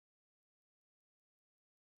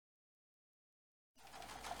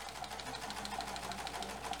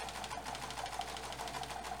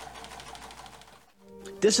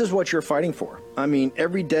This is what you're fighting for. I mean,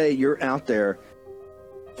 every day you're out there.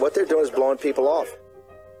 What they're doing is blowing people off.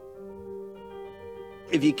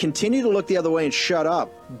 If you continue to look the other way and shut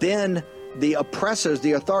up, then the oppressors,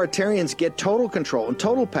 the authoritarians, get total control and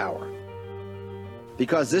total power.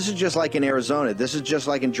 Because this is just like in Arizona. This is just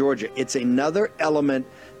like in Georgia. It's another element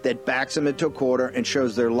that backs them into a corner and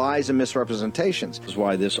shows their lies and misrepresentations. This is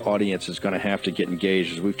why this audience is going to have to get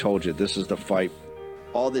engaged. As we've told you, this is the fight.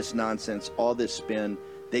 All this nonsense, all this spin,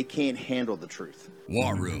 they can't handle the truth.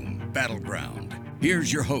 War Room Battleground.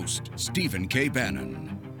 Here's your host, Stephen K.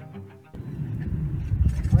 Bannon.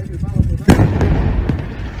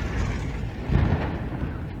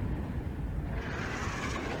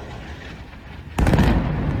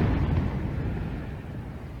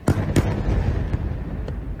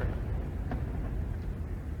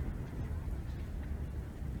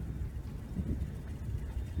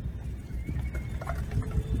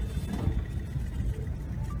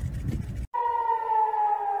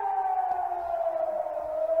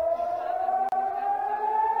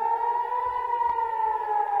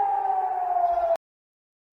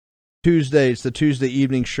 Tuesday, it's the Tuesday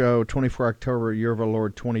evening show, 24 October, year of our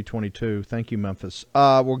Lord 2022. Thank you, Memphis.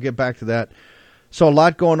 We'll get back to that. So a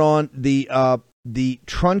lot going on. The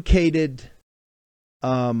truncated,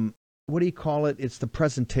 what do you call it? It's the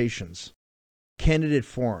presentations, candidate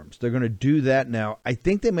forums. They're going to do that now. I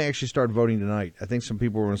think they may actually start voting tonight. I think some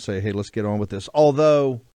people are going to say, hey, let's get on with this.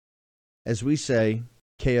 Although, as we say,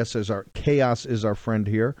 chaos is our friend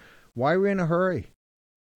here. Why are we in a hurry?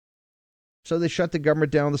 So they shut the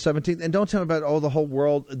government down on the 17th. And don't tell me about, the whole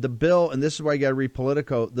world. The bill, and this is why you got to read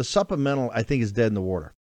Politico, the supplemental, I think, is dead in the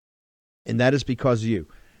water. And that is because of you.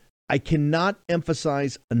 I cannot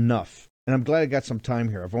emphasize enough, and I'm glad I got some time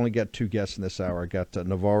here. I've only got two guests in this hour. I got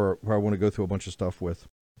Navarro, who I want to go through a bunch of stuff with.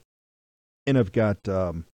 And I've got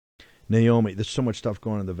Naomi. There's so much stuff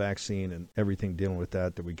going on in the vaccine and everything dealing with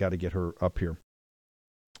that we got to get her up here.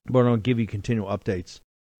 But I'll give you continual updates.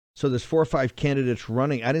 So there's 4 or 5 candidates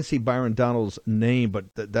running. I didn't see Byron Donald's name,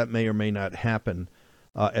 but that may or may not happen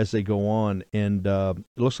as they go on. And it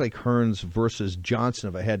looks like Hearns versus Johnson,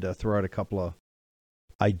 if I had to throw out a couple of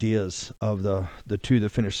ideas of the two that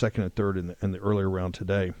finished second and third in the earlier round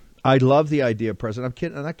today. I love the idea of President.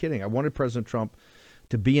 I'm not kidding. I wanted President Trump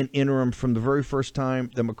to be an interim from the very first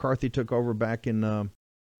time that McCarthy took over back in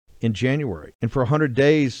January. And for 100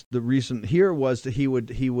 days, the reason here was that he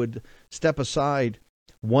would step aside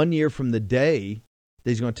 1 year from the day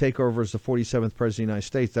that he's going to take over as the 47th President of the United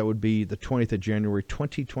States. That would be the 20th of January,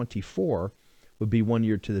 2024, would be 1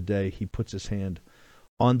 year to the day he puts his hand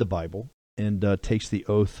on the Bible and takes the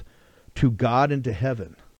oath to God and to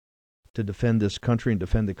heaven to defend this country and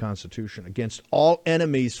defend the Constitution against all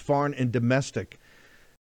enemies, foreign and domestic.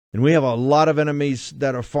 And we have a lot of enemies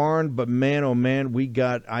that are foreign, but man, oh man, we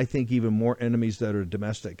got, I think, even more enemies that are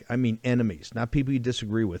domestic. I mean enemies, not people you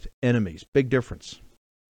disagree with, enemies. Big difference.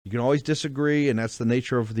 You can always disagree, and that's the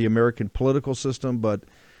nature of the American political system, but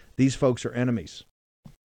these folks are enemies.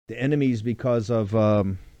 The enemies because of,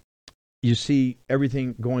 you see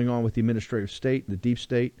everything going on with the administrative state, the deep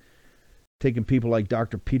state, taking people like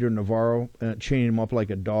Dr. Peter Navarro, chaining him up like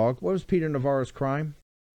a dog. What was Peter Navarro's crime?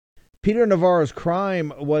 Peter Navarro's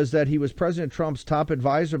crime was that he was President Trump's top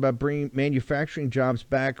advisor about bringing manufacturing jobs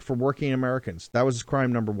back for working Americans. That was his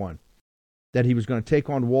crime number one, that he was going to take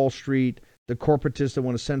on Wall Street, the corporatists that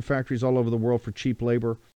want to send factories all over the world for cheap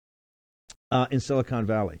labor in Silicon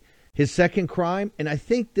Valley. His second crime, and I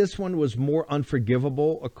think this one was more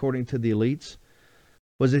unforgivable according to the elites,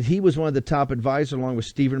 was that he was one of the top advisors, along with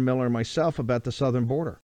Stephen Miller and myself, about the southern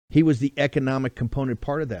border. He was the economic component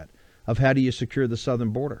part of that, of how do you secure the southern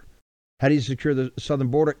border. How do you secure the southern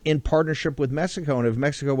border in partnership with Mexico? And if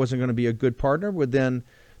Mexico wasn't going to be a good partner, well, then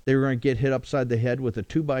they were going to get hit upside the head with a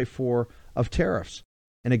 2x4 of tariffs.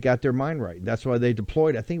 And it got their mind right. That's why they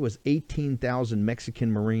deployed, I think it was 18,000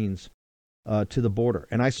 Mexican Marines to the border.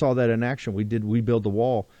 And I saw that in action. We built the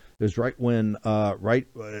wall. It was right when, right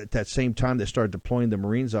at that same time, they started deploying the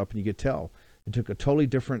Marines up, and you could tell. It took a totally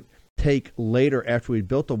different take later after we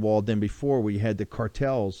built the wall than before, where you had the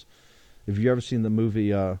cartels. If you've ever seen the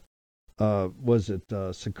movie, was it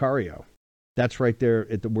Sicario? That's right there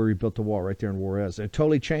at where we built the wall, right there in Juarez. It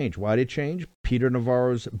totally changed. Why did it change? Peter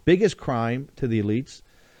Navarro's biggest crime to the elites,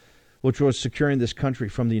 which was securing this country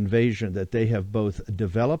from the invasion that they have both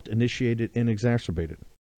developed, initiated, and exacerbated.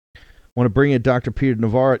 I want to bring in Dr. Peter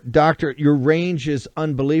Navarro. Doctor, your range is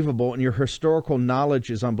unbelievable, and your historical knowledge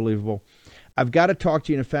is unbelievable. I've got to talk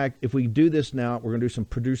to you. In fact, if we do this now, we're going to do some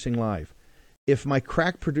producing live. If my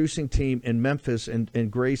crack producing team in Memphis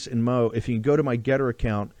and Grace and Mo, if you can go to my Getter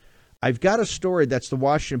account, I've got a story that's the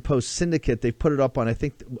Washington Post Syndicate. They put it up on, I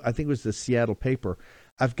think it was the Seattle paper.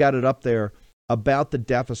 I've got it up there about the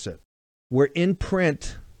deficit. Where in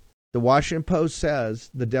print, the Washington Post says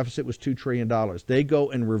the deficit was $2 trillion. They go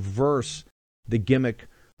and reverse the gimmick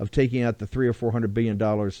of taking out the $300 or $400 billion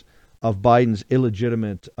of Biden's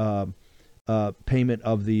illegitimate payment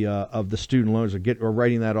of the student loans, or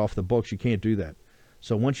writing that off the books. You can't do that.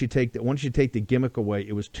 So once you take the gimmick away,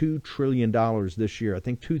 it was $2 trillion this year. I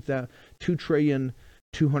think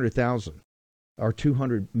 2,200,000 or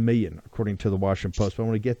 200 million, according to the Washington Post. But I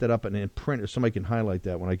want to get that up and in print, if somebody can highlight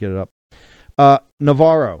that when I get it up.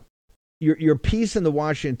 Navarro, your piece in the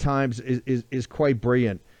Washington Times is quite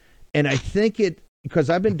brilliant, and I think because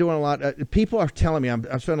I've been doing a lot. People are telling me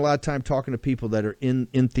I've spent a lot of time talking to people that are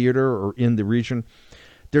in theater or in the region.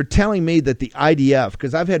 They're telling me that the IDF,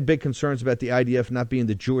 because I've had big concerns about the IDF not being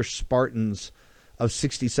the Jewish Spartans of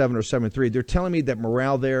 67 or 73. They're telling me that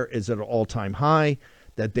morale there is at an all-time high,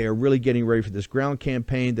 that they are really getting ready for this ground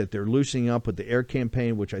campaign, that they're loosening up with the air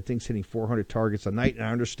campaign, which I think is hitting 400 targets a night. And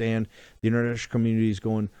I understand the international community is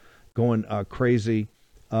going crazy.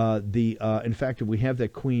 In fact, if we have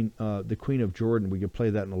that the Queen of Jordan, we could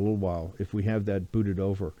play that in a little while. If we have that booted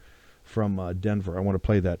over from Denver, I want to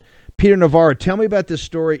play that. Peter Navarro, tell me about this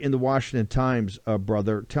story in the Washington Times,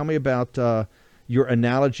 brother. Tell me about your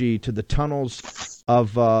analogy to the tunnels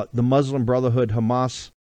of the Muslim Brotherhood, Hamas,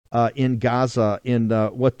 in Gaza, and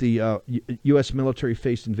what the U.S. military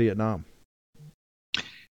faced in Vietnam.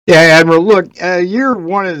 Yeah, Admiral, look, you're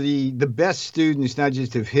one of the best students, not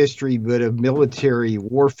just of history, but of military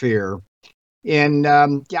warfare. And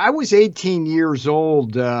I was 18 years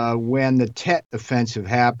old when the Tet Offensive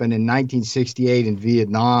happened in 1968 in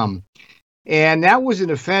Vietnam. And that was an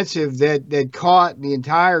offensive that caught the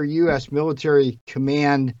entire U.S. military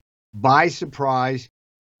command by surprise.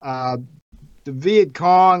 The Viet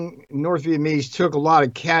Cong, North Vietnamese, took a lot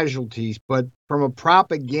of casualties, but from a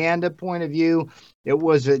propaganda point of view, it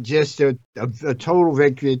was just a total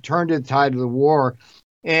victory. It turned the tide of the war.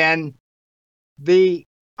 And the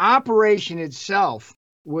operation itself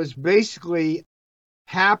was basically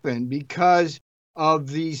happened because of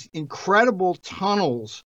these incredible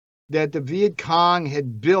tunnels that the Viet Cong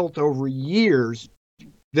had built over years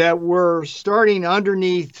that were starting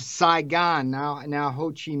underneath Saigon, now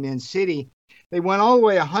Ho Chi Minh City. They went all the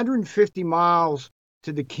way 150 miles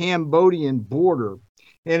to the Cambodian border.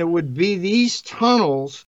 And it would be these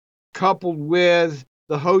tunnels coupled with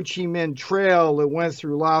the Ho Chi Minh Trail that went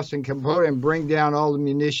through Laos and Cambodia and bring down all the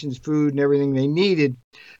munitions, food, and everything they needed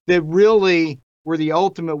that really were the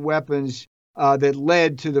ultimate weapons that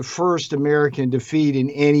led to the first American defeat in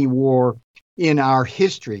any war in our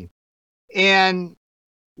history. And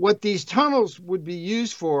what these tunnels would be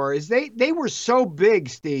used for is they were so big,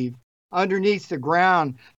 Steve, underneath the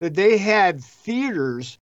ground that they had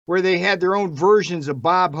theaters where they had their own versions of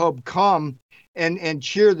Bob Hope Come and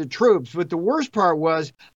cheer the troops. But the worst part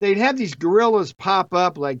was they'd have these guerrillas pop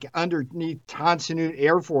up like underneath Tan Son Nhut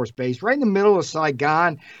Air Force Base, right in the middle of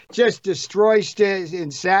Saigon, just destroy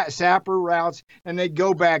sapper routes, and they'd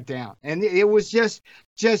go back down. And it was just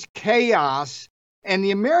chaos. And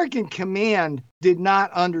the American command did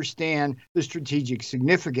not understand the strategic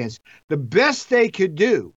significance. The best they could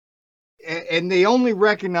do, and they only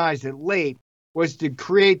recognized it late, was to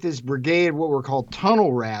create this brigade of what were called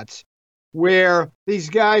tunnel rats, where these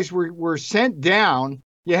guys were sent down.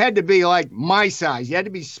 You had to be like my size. You had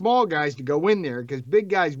to be small guys to go in there because big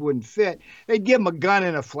guys wouldn't fit. They'd give them a gun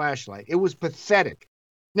and a flashlight. It was pathetic.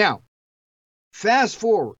 Now, fast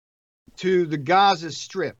forward to the Gaza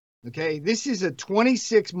Strip. Okay, this is a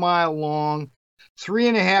 26-mile long,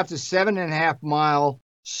 3.5 to 7.5 mile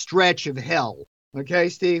stretch of hell. Okay,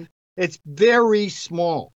 Steve? It's very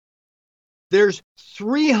small. There's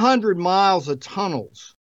 300 miles of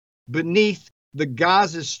tunnels beneath the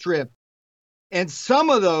Gaza Strip, and some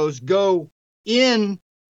of those go into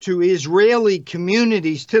Israeli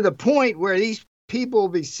communities to the point where these people will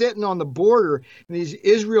be sitting on the border in these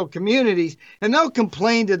Israel communities, and they'll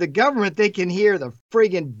complain to the government they can hear the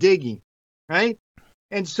friggin' digging, right?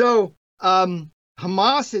 And so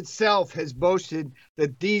Hamas itself has boasted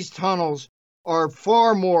that these tunnels are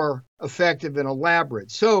far more effective and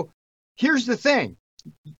elaborate. So here's the thing.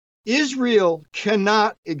 Israel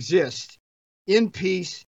cannot exist in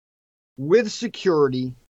peace with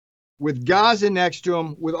security, with Gaza next to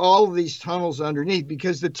them, with all of these tunnels underneath,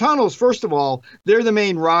 because the tunnels, first of all, they're the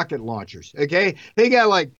main rocket launchers. Okay,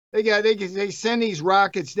 they send these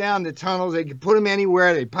rockets down the tunnels. They can put them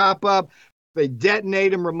anywhere. They pop up, they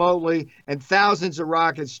detonate them remotely, and thousands of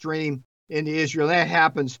rockets stream into Israel. That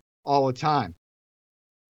happens all the time.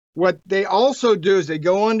 what they also do is they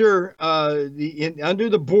go under under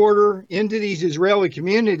the border into these Israeli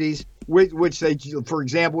communities, which they, for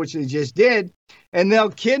example, which they just did, and they'll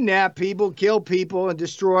kidnap people, kill people, and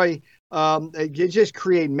destroy. Just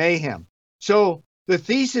create mayhem. So the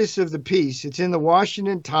thesis of the piece, it's in the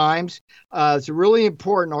Washington Times. It's a really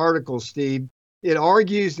important article, Steve. It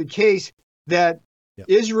argues the case that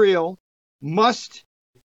Israel must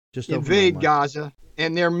invade Gaza,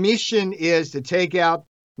 and their mission is to take out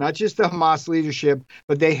not just the Hamas leadership,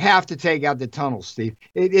 but they have to take out the tunnels, Steve.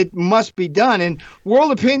 It must be done, and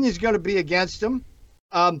world opinion is going to be against them.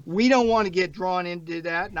 We don't want to get drawn into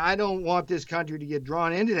that, and I don't want this country to get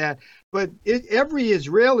drawn into that. But every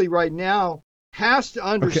Israeli right now has to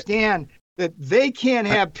understand that they can't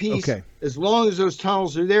have peace as long as those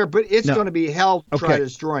tunnels are there. But it's going to be hell to try to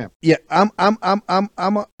destroy them. Yeah, I'm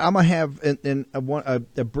gonna have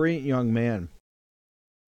a brilliant young man,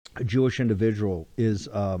 a Jewish individual, is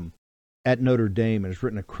at Notre Dame and has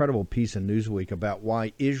written a credible piece in Newsweek about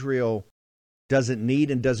why Israel doesn't need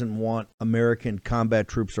and doesn't want American combat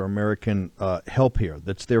troops or American help here.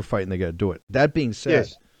 That's their fight, and they got to do it. That being said,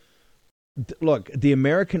 look, the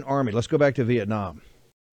American Army, let's go back to Vietnam.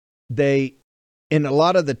 They, and a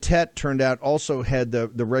lot of the Tet turned out also had the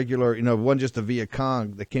regular, one just the Viet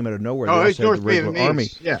Cong that came out of nowhere. Oh, it's North Vietnamese. Army.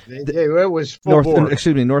 Yeah, it was full board.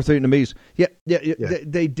 Excuse me, North Vietnamese. Yeah.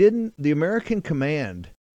 They didn't, the American command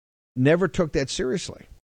never took that seriously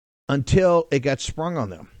until it got sprung on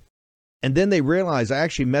them. And then they realized, I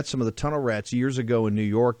actually met some of the tunnel rats years ago in New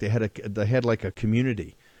York. They had like a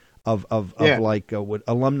community of what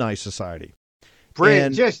alumni society.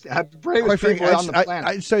 Bravest people on the planet.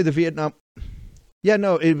 I'd say the Vietnam. Yeah,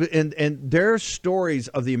 no, and their stories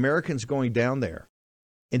of the Americans going down there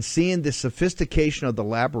and seeing the sophistication of the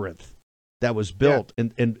labyrinth that was built,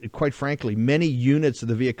 and quite frankly, many units of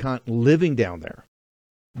the Viet Cong living down there.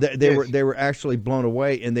 They were actually blown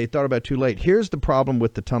away, and they thought about it too late. Here's the problem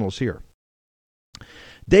with the tunnels here.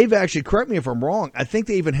 They've actually, correct me if I'm wrong, I think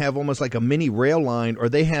they even have almost like a mini rail line, or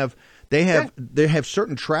they have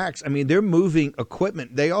certain tracks. I mean, they're moving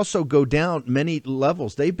equipment. They also go down many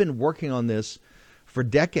levels. They've been working on this for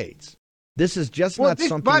decades. This is just not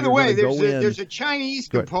something. By the way, there's a Chinese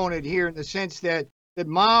component here in the sense that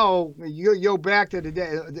Mao, you go back to the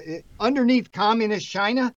day underneath communist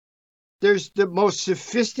China, there's the most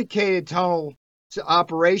sophisticated tunnel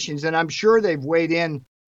operations, and I'm sure they've weighed in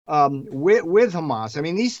with Hamas. I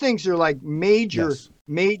mean, these things are like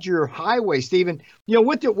major highways, Stephen.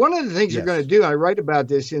 One of the things they're going to do, I write about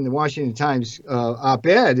this in the Washington Times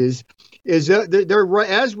op-ed, is they're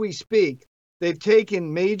as we speak, they've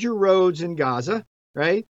taken major roads in Gaza,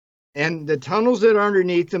 right? And the tunnels that are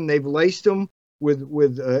underneath them, they've laced them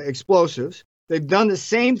with explosives. They've done the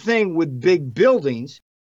same thing with big buildings.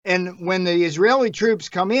 And when the Israeli troops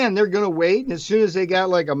come in, they're going to wait. And as soon as they got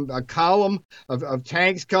like a column of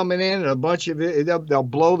tanks coming in and a bunch of it, they'll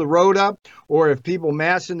blow the road up. Or if people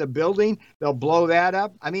mass in the building, they'll blow that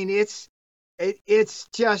up. I mean, it's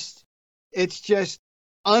just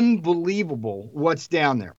unbelievable what's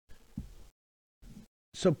down there.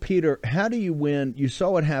 So, Peter, how do you win? You saw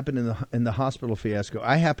what happened in the hospital fiasco.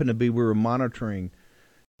 I happened to be. We were monitoring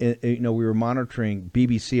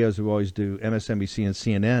BBC, as we always do, MSNBC and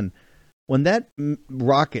CNN. When that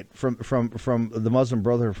rocket from the Muslim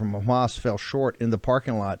Brotherhood from Hamas fell short in the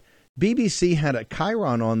parking lot, BBC had a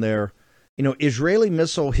chyron on there. Israeli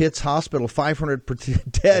missile hits hospital,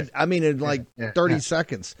 500 dead. I mean, in like 30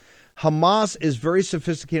 seconds. Hamas is very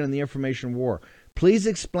sophisticated in the information war. Please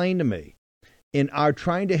explain to me, in our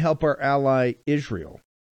trying to help our ally Israel,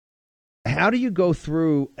 how do you go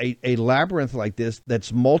through a labyrinth like this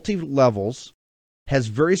that's multi-levels, has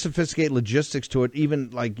very sophisticated logistics to it, even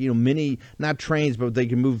like, mini, not trains, but they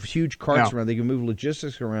can move huge carts around, they can move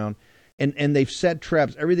logistics around, and they've set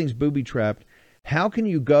traps, everything's booby-trapped. How can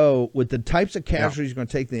you go with the types of casualties you're going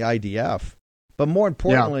to take in the IDF, but more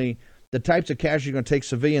importantly, the types of casualties you're going to take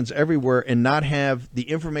civilians everywhere and not have the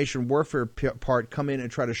information warfare part come in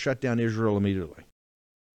and try to shut down Israel immediately?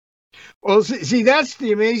 Well, see, that's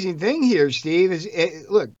the amazing thing here, Steve, is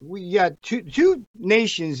look, we got two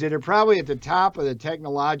nations that are probably at the top of the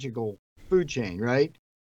technological food chain, right?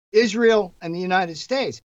 Israel and the United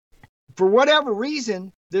States. For whatever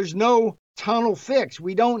reason, there's no tunnel fix.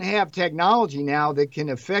 We don't have technology now that can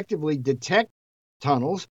effectively detect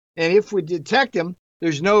tunnels. And if we detect them,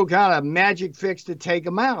 there's no kind of magic fix to take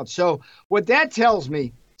them out. So what that tells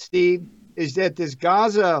me, Steve, is that this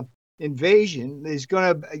Gaza invasion is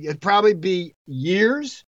going to probably be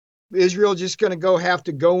years. Israel just going to have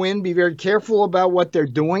to go in, be very careful about what they're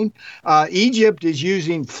doing. Egypt is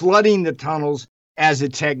using flooding the tunnels as a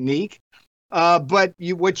technique. But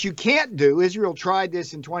what you can't do, Israel tried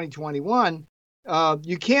this in 2021.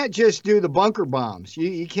 You can't just do the bunker bombs.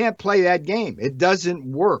 You can't play that game. It doesn't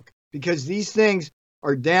work because these things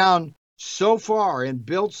are down so far and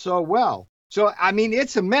built so well. So, I mean,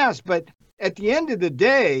 it's a mess. But at the end of the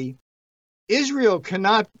day, Israel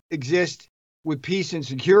cannot exist with peace and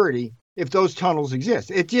security if those tunnels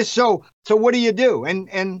exist. It just so what do you do?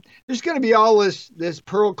 And there's going to be all this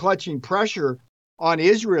pearl clutching pressure on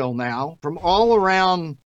Israel now from all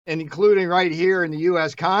around, and including right here in the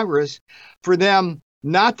U.S. Congress, for them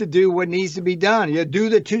not to do what needs to be done. You do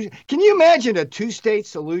the two. Can you imagine a two-state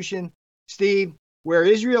solution, Steve, where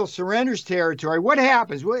Israel surrenders territory? What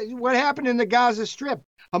happens? What happened in the Gaza Strip?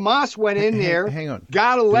 Hamas went in there, hang on,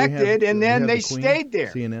 got elected, and then they stayed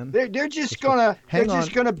there. CNN? They're just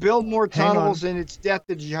gonna build more tunnels, and it's death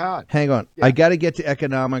to jihad. Hang on, Yeah. I got to get to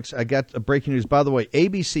economics. I got breaking news. By the way,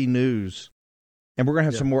 ABC News, and we're gonna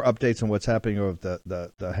have some more updates on what's happening over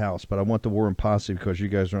the House. But I want the War and Posse because you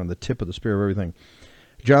guys are on the tip of the spear of everything.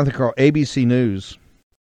 Jonathan Karl, ABC News.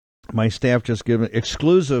 My staff just given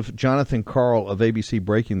exclusive. Jonathan Karl of ABC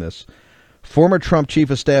breaking this. Former Trump Chief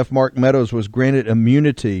of Staff Mark Meadows was granted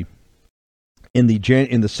immunity in the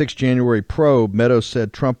 6th January probe. Meadows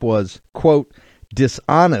said Trump was, quote,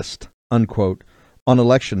 dishonest, unquote, on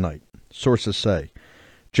election night, sources say.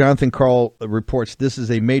 Jonathan Karl reports this is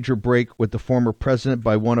a major break with the former president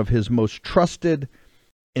by one of his most trusted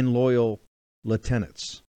and loyal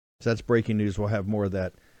lieutenants. So that's breaking news. We'll have more of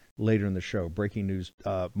that later in the show. Breaking news.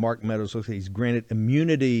 Mark Meadows looks like he's granted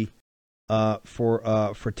immunity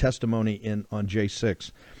for testimony on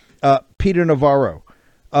J6. Peter Navarro,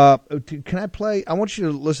 can I play? I want you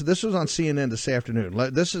to listen. This was on CNN this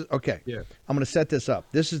afternoon. This is okay. Yeah. I'm going to set this up.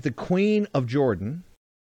 This is the Queen of Jordan.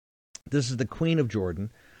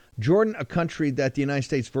 Jordan, a country that the United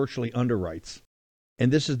States virtually underwrites,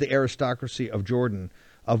 and this is the aristocracy of Jordan,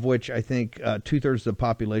 of which I think 2/3 of the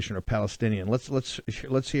population are Palestinian.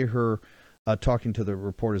 Let's hear her talking to the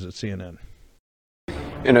reporters at CNN.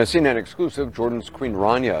 In a CNN exclusive, Jordan's Queen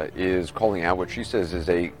Rania is calling out what she says is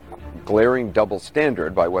a glaring double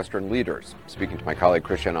standard by Western leaders. Speaking to my colleague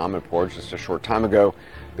Christian Amanpour just a short time ago,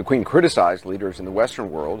 the Queen criticized leaders in the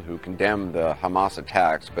Western world who condemn the Hamas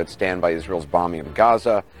attacks but stand by Israel's bombing of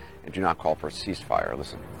Gaza and do not call for a ceasefire.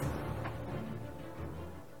 Listen.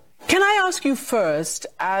 Can I ask you first,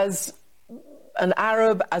 as an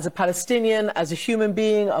Arab, as a Palestinian, as a human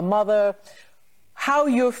being, a mother, how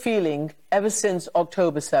you're feeling ever since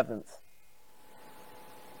October 7th?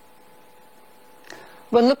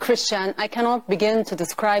 Well, look, Christian, I cannot begin to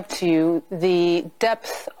describe to you the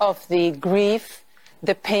depth of the grief,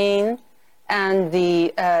 the pain, and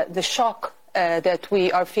the shock that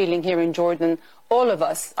we are feeling here in Jordan. All of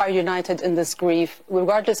us are united in this grief,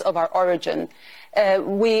 regardless of our origin.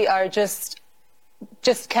 We are just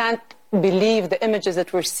can't believe the images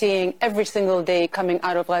that we're seeing every single day coming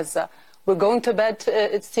out of Gaza. We're going to bed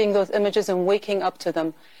seeing those images and waking up to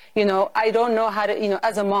them. You know, I don't know how to,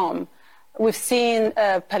 as a mom, we've seen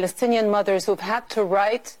Palestinian mothers who've had to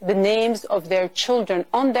write the names of their children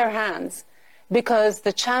on their hands because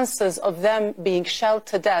the chances of them being shelled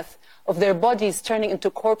to death, of their bodies turning into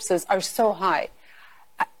corpses, are so high.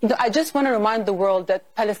 I just want to remind the world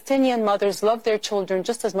that Palestinian mothers love their children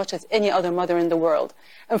just as much as any other mother in the world.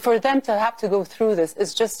 And for them to have to go through this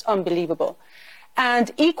is just unbelievable.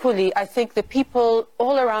 And equally, I think the people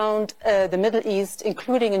all around the Middle East,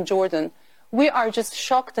 including in Jordan, we are just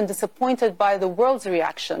shocked and disappointed by the world's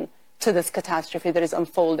reaction to this catastrophe that is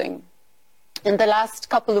unfolding. In the last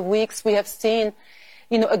couple of weeks, we have seen,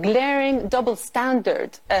 a glaring double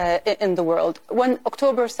standard in the world. When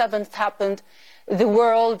October 7th happened, the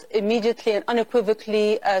world immediately and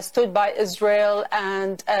unequivocally stood by Israel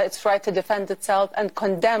and its right to defend itself and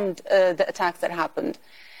condemned the attacks that happened.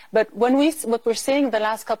 But what we're seeing the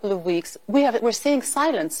last couple of weeks, we're seeing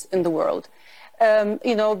silence in the world.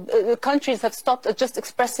 Countries have stopped at just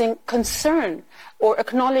expressing concern or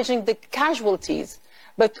acknowledging the casualties,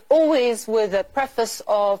 but always with a preface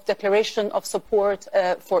of declaration of support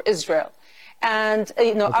for Israel. And,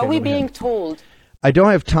 are we being told? I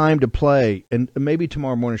don't have time to play, and maybe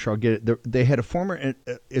tomorrow morning I'll get it. They had a former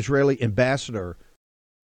Israeli ambassador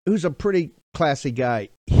who's a pretty classy guy.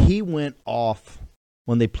 He went off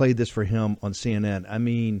when they played this for him on CNN. I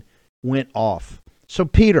mean, went off. So,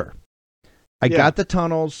 Peter, I got the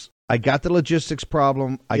tunnels. I got the logistics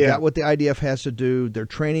problem. I got what the IDF has to do. They're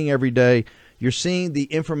training every day. You're seeing the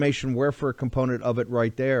information warfare component of it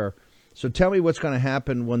right there. So tell me what's going to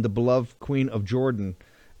happen when the beloved Queen of Jordan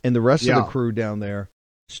and the rest of the crew down there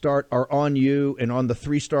are on you and on the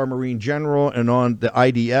 3-star Marine General and on the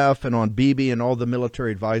IDF and on Bibi and all the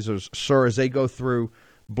military advisors, sir, as they go through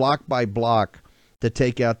block by block to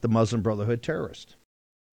take out the Muslim Brotherhood terrorist?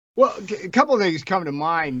 Well, a couple of things come to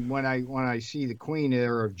mind when I see the Queen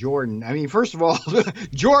there of Jordan. I mean, first of all,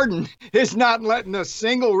 Jordan is not letting a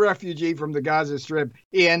single refugee from the Gaza Strip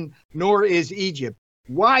in, nor is Egypt.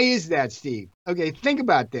 Why is that, Steve? Okay, think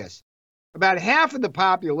about this. About half of the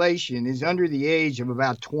population is under the age of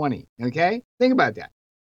about 20, okay? Think about that.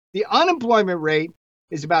 The unemployment rate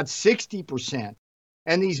is about 60%.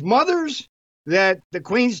 And these mothers that the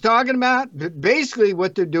Queen's talking about, basically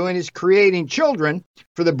what they're doing is creating children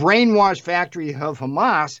for the brainwash factory of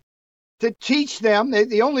Hamas to teach them.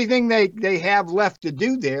 The only thing they have left to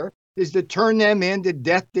do there is to turn them into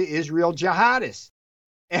death to Israel jihadists.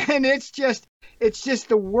 And it's just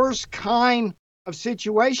the worst kind of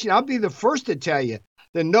situation. I'll be the first to tell you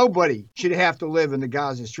that nobody should have to live in the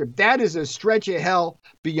Gaza Strip. That is a stretch of hell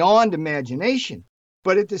beyond imagination.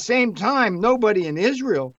 But at the same time, nobody in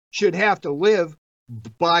Israel should have to live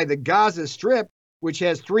by the Gaza Strip, which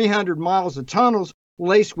has 300 miles of tunnels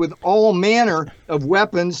laced with all manner of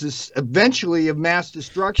weapons, eventually of mass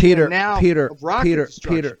destruction. Peter, and now Peter, of rocket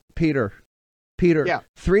destruction. Peter. Yeah.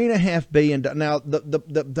 $3.5 billion. Now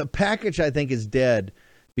the package I think is dead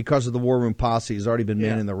because of the War Room posse has already been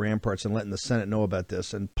manning the ramparts and letting the Senate know about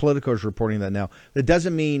this, and Politico is reporting that now. That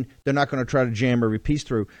doesn't mean they're not going to try to jam every piece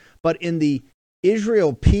through, but in the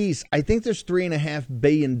Israel piece, I think there's $3.5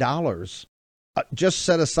 billion just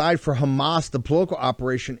set aside for Hamas, the political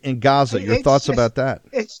operation in Gaza. Your thoughts about that?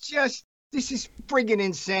 This is friggin'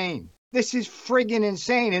 insane. This is friggin'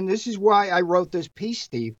 insane. And this is why I wrote this piece,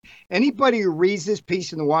 Steve. Anybody who reads this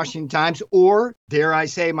piece in the Washington Times, or dare I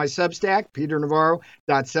say my Substack,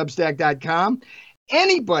 peternavarro.substack.com,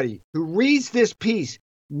 anybody who reads this piece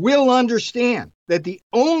will understand that the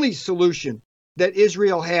only solution that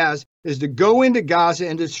Israel has is to go into Gaza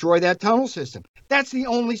and destroy that tunnel system. That's the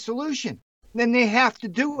only solution. Then they have to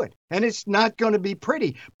do it. And it's not going to be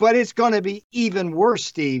pretty, but it's going to be even worse,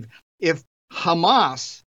 Steve, if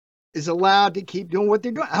Hamas is allowed to keep doing what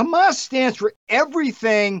they're doing. Hamas stands for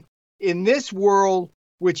everything in this world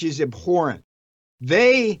which is abhorrent.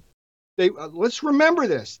 They let's remember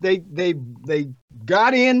this. They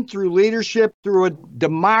got in through leadership through a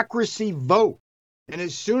democracy vote. And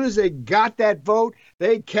as soon as they got that vote,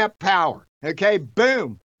 they kept power. Okay,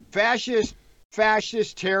 boom, fascist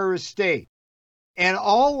terrorist state. And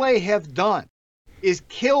all they have done is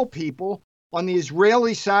kill people on the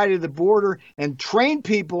Israeli side of the border and train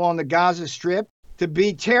people on the Gaza Strip to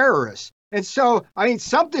be terrorists. And so, I mean,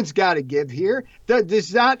 something's got to give here.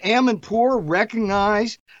 Does not Amanpour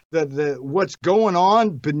recognize the what's going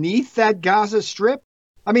on beneath that Gaza Strip?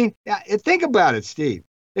 I mean, think about it, Steve.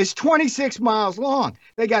 It's 26 miles long.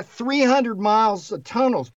 They got 300 miles of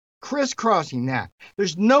tunnels crisscrossing that.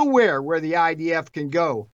 There's nowhere where the IDF can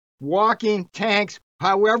go, walking, tanks,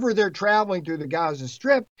 however they're traveling through the Gaza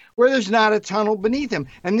Strip, where there's not a tunnel beneath them.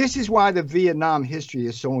 And this is why the Vietnam history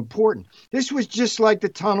is so important. This was just like the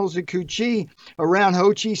tunnels of Cu Chi around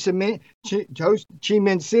Ho Chi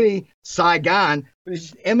Minh City, Saigon,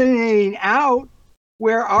 it's emanating out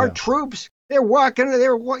where our troops, they're walking,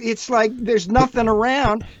 it's like there's nothing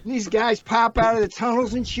around. These guys pop out of the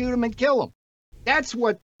tunnels and shoot them and kill them. That's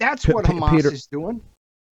what Hamas Peter, is doing.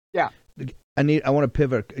 Yeah. I want to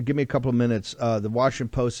pivot. Give me a couple of minutes. The Washington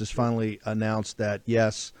Post has finally announced that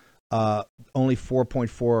yes, only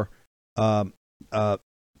 $4.4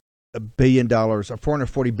 billion, or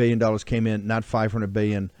 $440 billion came in, not $500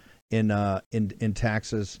 billion in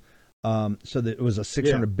taxes. So that it was a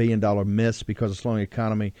 $600 billion miss because of slowing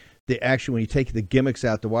economy. Actually, when you take the gimmicks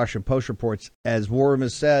out, the Washington Post reports, as WarRoom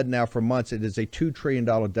has said now for months, it is a $2 trillion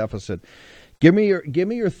deficit. Give me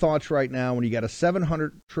your thoughts right now when you got a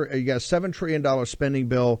 $7 trillion spending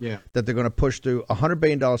bill that they're going to push through, $100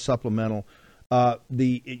 billion supplemental.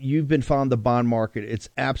 You've been following the bond market; it's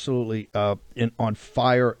absolutely on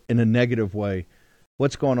fire in a negative way.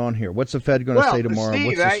 What's going on here? What's the Fed going to say tomorrow? Steve,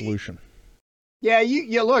 what's the solution? Yeah,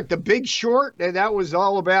 you look, the Big Short, that was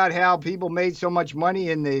all about how people made so much money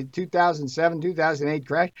in the 2007, 2008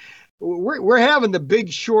 crash. We're having the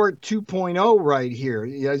Big Short 2.0 right here.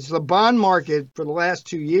 It's the bond market for the last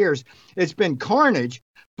 2 years. It's been carnage.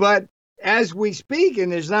 But as we speak,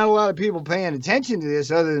 and there's not a lot of people paying attention to this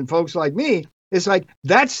other than folks like me, it's like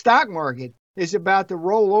that stock market is about to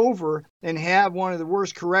roll over and have one of the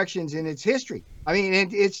worst corrections in its history. I mean,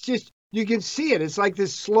 it's just, you can see it. It's like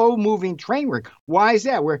this slow moving train wreck. Why is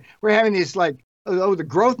that? We're having this like, oh, the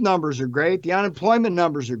growth numbers are great. The unemployment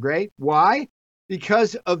numbers are great. Why?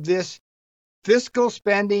 Because of this fiscal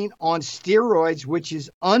spending on steroids, which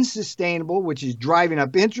is unsustainable, which is driving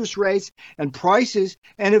up interest rates and prices,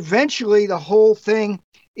 and eventually the whole thing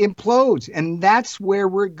implodes. And that's where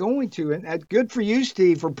we're going to. And good for you,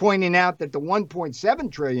 Steve, for pointing out that the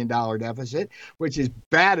 $1.7 trillion deficit, which is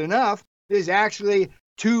bad enough, is actually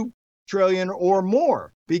 $2 trillion or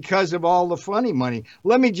more because of all the funny money.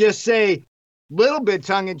 Let me just say, little bit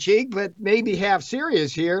tongue-in-cheek, but maybe half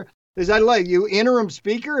serious here, is I like you, interim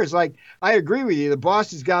speaker, is like, I agree with you. The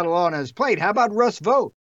boss has got a lot on his plate. How about Russ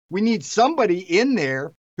Vought? We need somebody in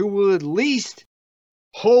there who will at least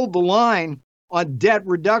hold the line on debt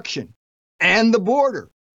reduction and the border.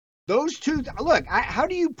 Those two, look, how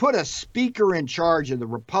do you put a speaker in charge of the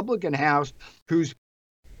Republican House who's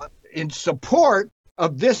in support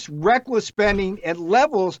of this reckless spending at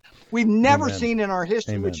levels we've never seen in our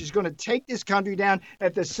history, which is going to take this country down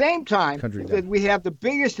at the same time that we have the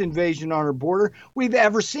biggest invasion on our border we've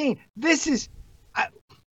ever seen. This is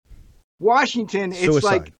Washington.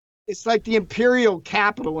 Suicide. It's like the imperial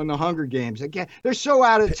capital in the Hunger Games. Again, they're so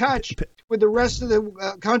out of touch with the rest of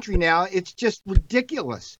the country now. It's just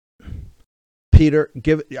ridiculous. Peter,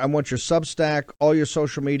 I want your Substack, all your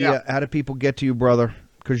social media. Yeah. How do people get to you, brother?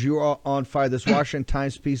 Because you are on fire. This Washington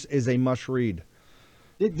Times piece is a must read.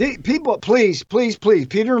 People, please,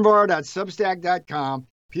 peternavarro.substack.com,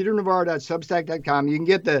 peternavarro.substack.com. You can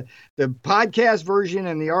get the podcast version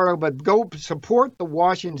and the article, but go support the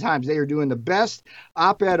Washington Times. They are doing the best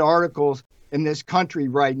op-ed articles in this country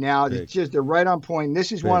right now. It's just, they're right on point.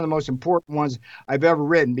 This is one of the most important ones I've ever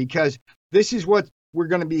written, because this is what we're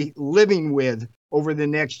going to be living with over the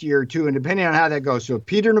next year or two, and depending on how that goes. So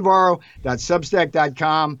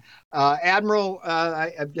peternavarro.substack.com. Admiral,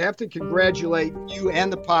 I have to congratulate you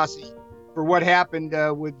and the posse for what happened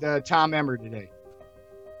with Tom Emmer today.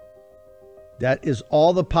 That is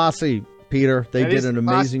all the posse, Peter. They did an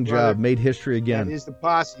amazing job, made history again. That is the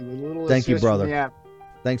posse with a little Thank you, brother.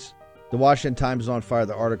 Thanks. The Washington Times is on fire.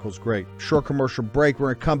 The article's great. Short commercial break. We're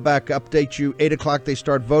going to come back, update you. 8 o'clock they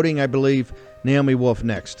start voting, I believe. Naomi Wolf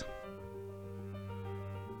next.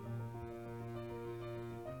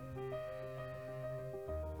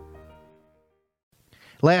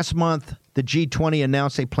 Last month, the G20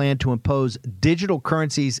 announced a plan to impose digital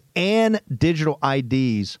currencies and digital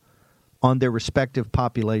IDs on their respective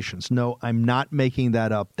populations. No, I'm not making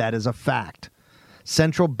that up. That is a fact.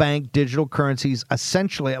 Central bank digital currencies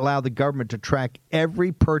essentially allow the government to track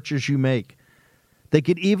every purchase you make. They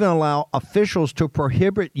could even allow officials to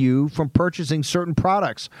prohibit you from purchasing certain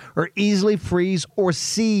products or easily freeze or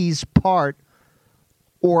seize part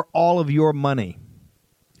or all of your money.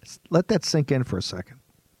 Let that sink in for a second.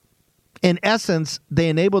 In essence, they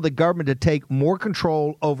enable the government to take more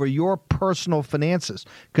control over your personal finances.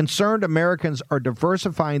 Concerned Americans are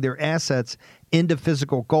diversifying their assets into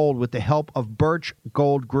physical gold with the help of Birch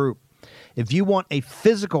Gold Group. If you want a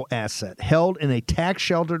physical asset held in a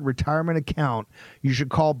tax-sheltered retirement account, you should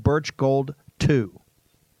call Birch Gold 2.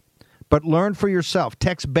 But learn for yourself.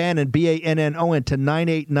 Text Bannon, B-A-N-N-O-N, to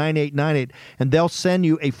 989898, and they'll send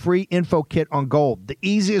you a free info kit on gold. The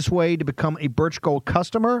easiest way to become a Birch Gold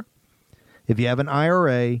customer: if you have an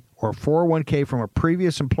IRA or a 401k from a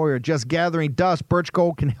previous employer just gathering dust, Birch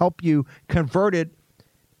Gold can help you convert it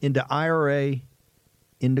into IRA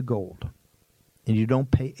into gold. And you don't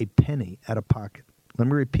pay a penny out of pocket. Let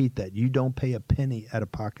me repeat that. You don't pay a penny out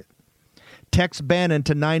of pocket. Text Bannon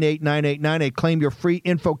to 989898. Claim your free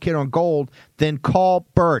info kit on gold. Then call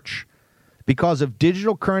Birch. Because if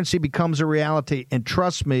digital currency becomes a reality, and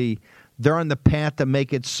trust me, they're on the path to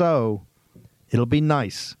make it so, it'll be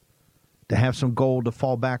nice to have some gold to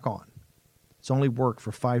fall back on. It's only worked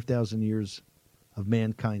for 5,000 years of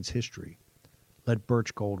mankind's history. Let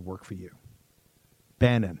Birch Gold work for you.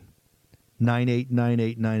 Bannon,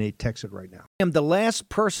 989898. Text it right now. I am the last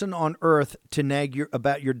person on earth to nag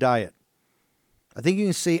about your diet. I think you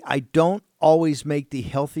can see I don't always make the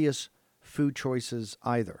healthiest food choices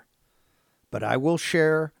either. But I will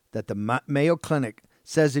share that the Mayo Clinic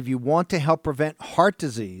says if you want to help prevent heart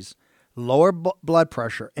disease, lower blood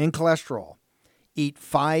pressure, and cholesterol, eat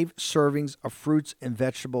 5 servings of fruits and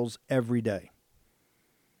vegetables every day.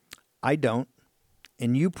 I don't,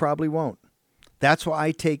 and you probably won't. That's why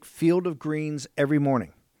I take Field of Greens every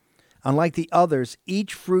morning. Unlike the others,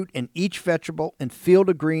 each fruit and each vegetable in Field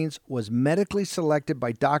of Greens was medically selected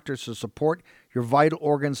by doctors to support your vital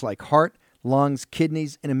organs like heart, lungs,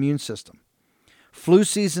 kidneys, and immune system. Flu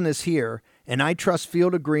season is here, and I trust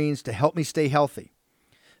Field of Greens to help me stay healthy.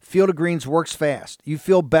 Field of Greens works fast. You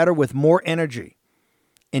feel better with more energy,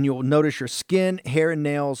 and you'll notice your skin, hair, and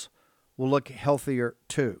nails will look healthier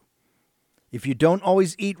too. If you don't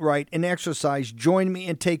always eat right and exercise, join me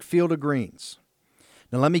and take Field of Greens.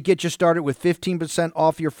 Now let me get you started with 15%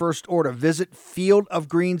 off your first order. Visit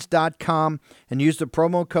fieldofgreens.com and use the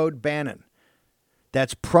promo code Bannon.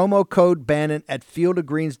 That's promo code Bannon at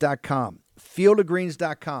fieldofgreens.com.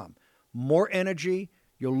 Fieldofgreens.com. More energy,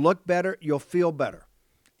 you'll look better, you'll feel better.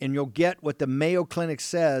 And you'll get what the Mayo Clinic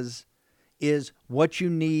says is what you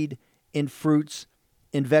need in fruits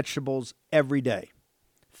and vegetables every day.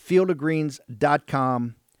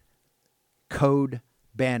 Fieldofgreens.com, code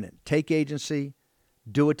Bannon. Take agency,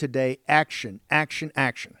 do it today. Action, action,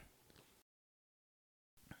 action.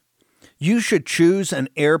 You should choose an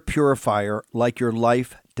air purifier like your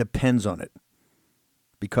life depends on it,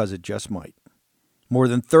 because it just might. More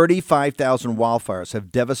than 35,000 wildfires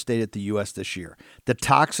have devastated the U.S. this year. The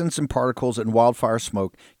toxins and particles in wildfire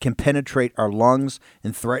smoke can penetrate our lungs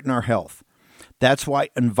and threaten our health. That's why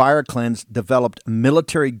EnviroCleanse developed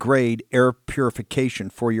military-grade air purification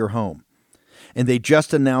for your home. And they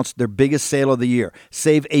just announced their biggest sale of the year.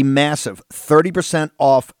 Save a massive 30%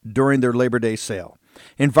 off during their Labor Day sale.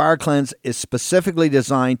 EnviroCleanse is specifically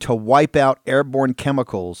designed to wipe out airborne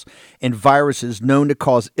chemicals and viruses known to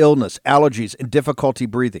cause illness, allergies, and difficulty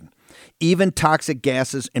breathing. Even toxic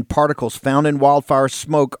gases and particles found in wildfire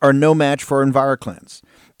smoke are no match for EnviroCleanse.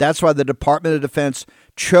 That's why the Department of Defense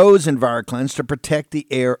chose EnviroCleanse to protect the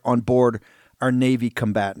air on board our Navy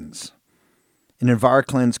combatants. And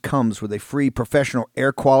EnviroCleanse comes with a free professional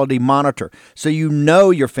air quality monitor, so you know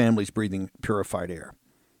your family's breathing purified air.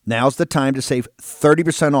 Now's the time to save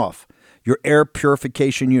 30% off your air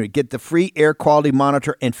purification unit. Get the free air quality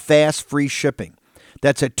monitor and fast free shipping.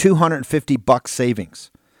 That's a $250 savings.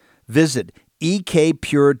 Visit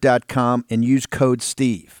ekpure.com and use code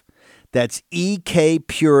Steve. That's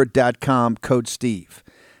ekpure.com, code Steve.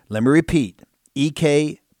 Let me repeat,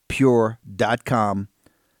 ekpure.com,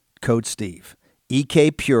 code Steve.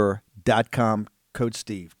 ekpure.com, code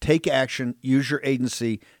Steve. Take action, use your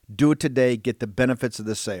agency, do it today, get the benefits of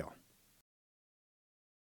the sale.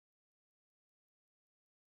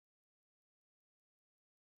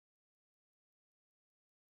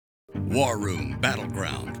 War Room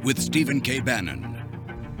Battleground with Stephen K. Bannon.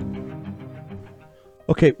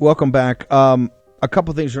 Okay, welcome back. A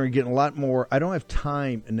couple things are getting a lot more. I don't have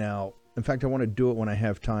time now. In fact, I want to do it when I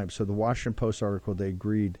have time. So the Washington Post article, they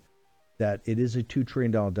agreed that it is a $2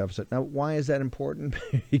 trillion deficit. Now, why is that important?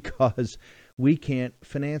 Because we can't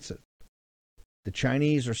finance it. The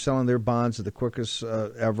Chinese are selling their bonds at the quickest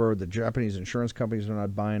ever. The Japanese insurance companies are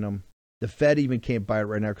not buying them. The Fed even can't buy it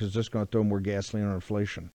right now because it's just going to throw more gasoline on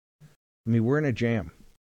inflation. I mean, we're in a jam.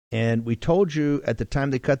 And we told you at the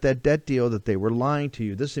time they cut that debt deal that they were lying to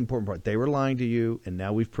you. This is the important part. They were lying to you, and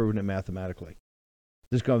now we've proven it mathematically.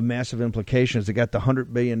 This is going to have massive implications. They got the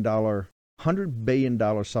 $100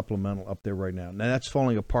 billion supplemental up there right now. Now, that's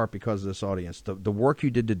falling apart because of this audience. The work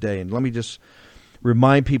you did today, and let me just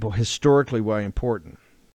remind people historically why important.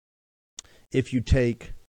 If you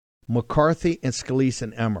take McCarthy and Scalise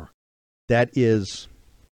and Emmer, that is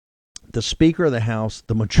the Speaker of the House,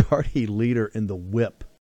 the Majority Leader, and the Whip.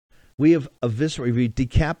 We have eviscerated, we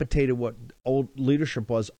decapitated what old leadership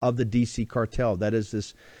was of the D.C. cartel. That is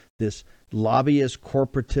this lobbyist,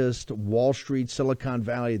 corporatist, Wall Street, Silicon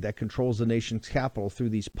Valley that controls the nation's capital through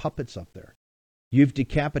these puppets up there. You've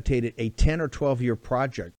decapitated a 10 or 12-year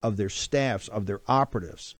project of their staffs, of their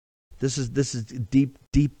operatives. This is deep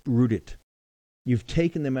rooted. You've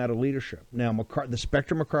taken them out of leadership. Now, the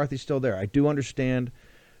Spectre McCarthy's still there. I do understand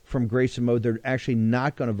from Grace and Mo, they're actually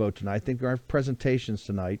not going to vote tonight. I think they're going to have presentations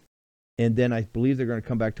tonight. And then I believe they're going to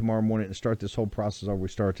come back tomorrow morning and start this whole process over we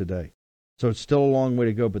started today. So it's still a long way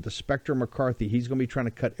to go. But the Spectre McCarthy, he's going to be trying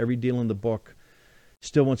to cut every deal in the book.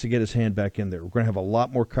 Still wants to get his hand back in there. We're going to have a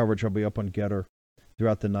lot more coverage. I'll be up on Getter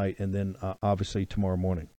throughout the night and then obviously tomorrow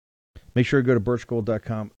morning. Make sure you go to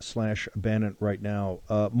birchgold.com/Bannon right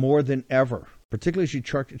now. More than ever, particularly as you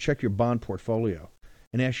check your bond portfolio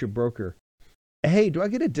and ask your broker, hey, do I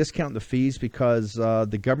get a discount in the fees because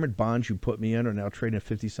the government bonds you put me in are now trading at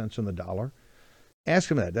 50 cents on the dollar? Ask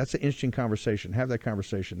them that. That's an interesting conversation. Have that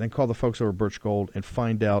conversation. Then call the folks over at Birch Gold and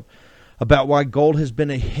find out about why gold has been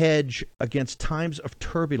a hedge against times of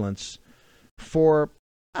turbulence for,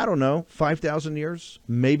 I don't know, 5,000 years,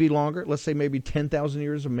 maybe longer. Let's say maybe 10,000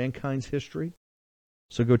 years of mankind's history.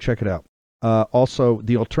 So go check it out. Also,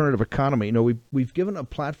 the alternative economy. You know, we've given a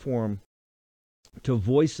platform to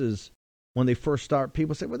voices. When they first start,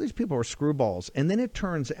 people say, well, these people are screwballs. And then it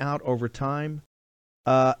turns out over time,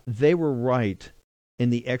 they were right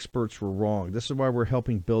and the experts were wrong. This is why we're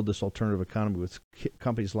helping build this alternative economy with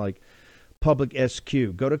companies like Public SQ.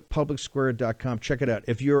 Go to publicsquare.com. Check it out.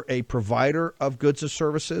 If you're a provider of goods and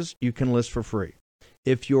services, you can list for free.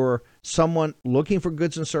 If you're someone looking for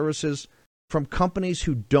goods and services from companies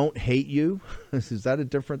who don't hate you, is that a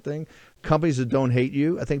different thing? Companies that don't hate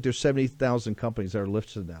you, I think there's 70,000 companies that are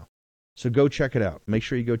listed now. So go check it out. Make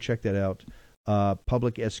sure you go check that out.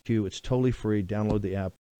 Public SQ. It's totally free. Download the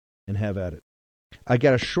app and have at it. I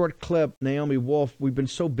got a short clip. Naomi Wolf, we've been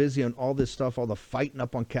so busy on all this stuff, all the fighting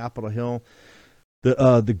up on Capitol Hill,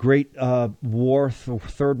 the great war,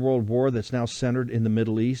 Third World War that's now centered in the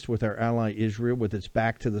Middle East with our ally Israel, with its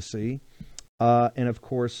back to the sea. And, of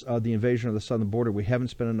course, the invasion of the southern border. We haven't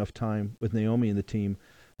spent enough time with Naomi and the team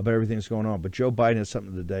about everything that's going on. But Joe Biden has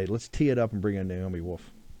something today. Let's tee it up and bring in Naomi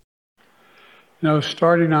Wolf.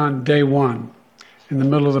 Starting on day one, in the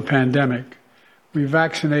middle of the pandemic, we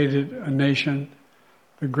vaccinated a nation,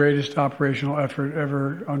 the greatest operational effort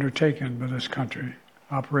ever undertaken by this country,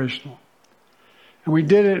 operational. And we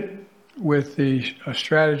did it with a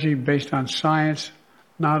strategy based on science,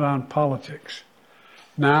 not on politics.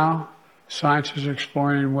 Now, science is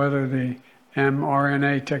exploring whether the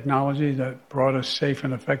mRNA technology that brought us safe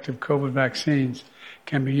and effective COVID vaccines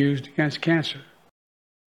can be used against cancer.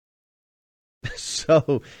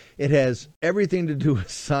 So it has everything to do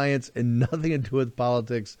with science and nothing to do with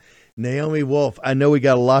politics. Naomi Wolf, I know we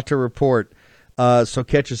got a lot to report, so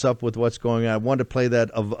catch us up with what's going on. I wanted to play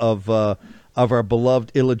that of our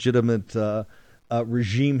beloved illegitimate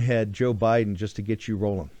regime head, Joe Biden, just to get you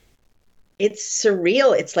rolling. It's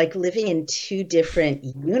surreal. It's like living in two different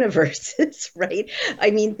universes, right?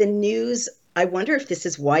 I mean, the news, I wonder if this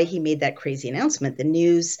is why he made that crazy announcement. The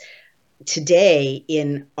news today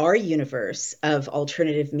in our universe of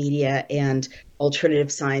alternative media and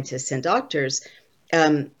alternative scientists and doctors,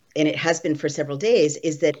 and it has been for several days,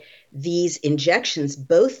 is that these injections,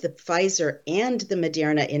 both the Pfizer and the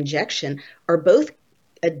Moderna injection, are both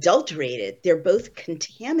adulterated. They're both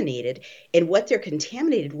contaminated. And what they're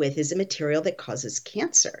contaminated with is a material that causes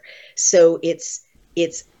cancer. So it's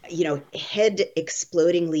head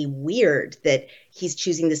explodingly weird that he's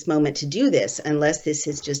choosing this moment to do this, unless this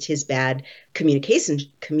is just his bad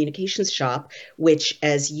communications shop, which,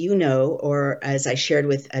 as you know, or as I shared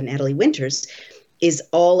with Natalie Winters, is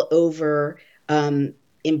all over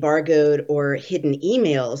embargoed or hidden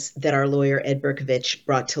emails that our lawyer Ed Berkovich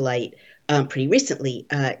brought to light pretty recently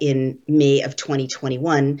in May of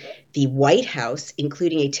 2021. The White House,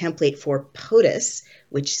 including a template for POTUS,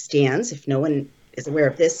 which stands, if no one is aware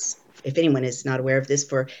of this, if anyone is not aware of this,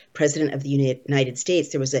 for President of the United States,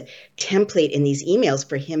 there was a template in these emails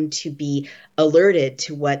for him to be alerted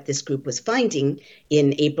to what this group was finding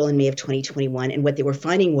in April and May of 2021. And what they were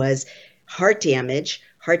finding was heart damage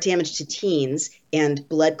to teens, and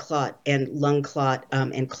blood clot and lung clot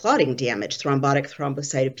and clotting damage, thrombotic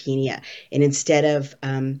thrombocytopenia. And instead of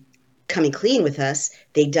coming clean with us,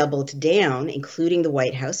 they doubled down, including the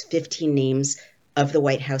White House, 15 names of the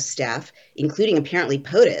White House staff, including apparently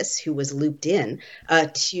POTUS, who was looped in,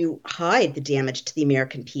 to hide the damage to the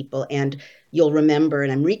American people. And you'll remember,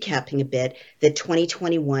 and I'm recapping a bit, that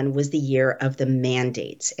 2021 was the year of the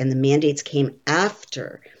mandates. And the mandates came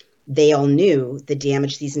after they all knew the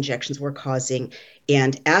damage these injections were causing,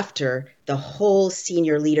 and after the whole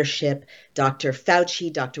senior leadership, Dr.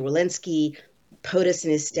 Fauci, Dr. Walensky, POTUS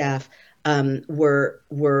and his staff,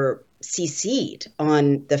 were CC'd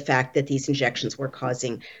on the fact that these injections were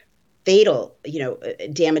causing fatal,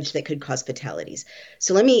 damage that could cause fatalities.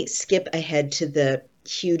 So let me skip ahead to the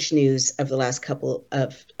huge news of the last couple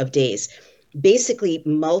of days. Basically,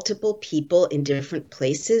 multiple people in different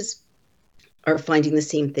places are finding the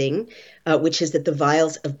same thing, which is that the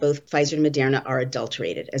vials of both Pfizer and Moderna are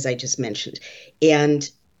adulterated, as I just mentioned. And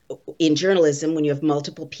in journalism, when you have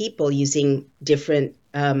multiple people using different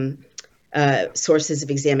sources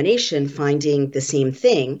of examination finding the same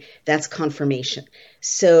thing, that's confirmation.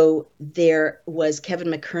 So there was Kevin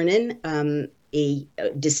McKernan, a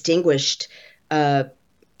distinguished,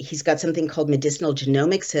 he's got something called Medicinal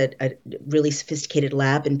Genomics, a really sophisticated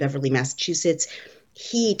lab in Beverly, Massachusetts.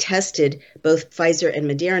 He tested both Pfizer and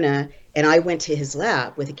Moderna, and I went to his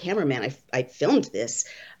lab with a cameraman. I filmed this,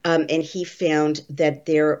 and he found that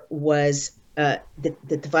there was that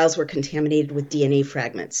the vials were contaminated with DNA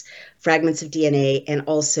fragments of DNA, and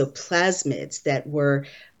also plasmids that were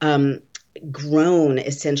grown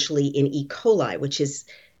essentially in E. coli, which is,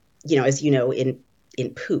 as you know, in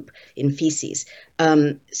poop, in feces.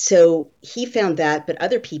 So he found that, but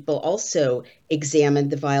other people also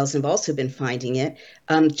examined the vials and have also been finding it.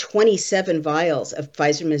 27 vials of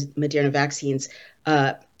Pfizer Moderna vaccines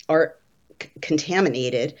are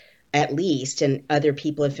contaminated at least, and other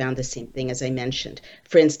people have found the same thing, as I mentioned.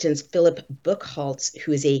 For instance, Philip Buchholz,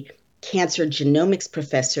 who is a cancer genomics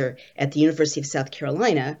professor at the University of South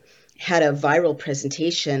Carolina, had a viral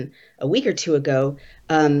presentation a week or two ago,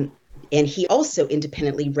 and he also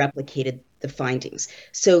independently replicated the findings.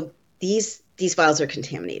 So these files are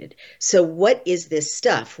contaminated. So what is this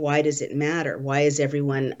stuff? Why does it matter? Why is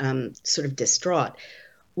everyone sort of distraught?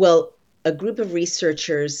 Well, a group of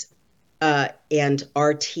researchers and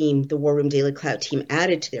our team, the War Room Daily Cloud team,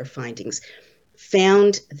 added to their findings,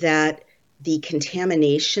 found that the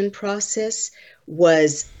contamination process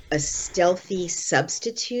was a stealthy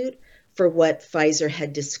substitute for what Pfizer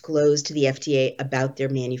had disclosed to the FDA about their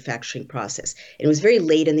manufacturing process. And it was very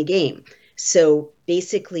late in the game. So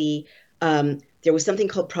basically, there was something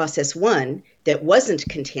called process 1 that wasn't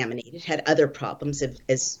contaminated, had other problems,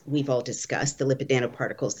 as we've all discussed, the lipid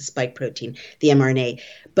nanoparticles, the spike protein, the mRNA.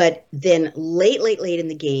 But then late in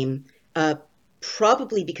the game,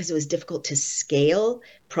 probably because it was difficult to scale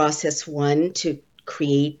process 1 to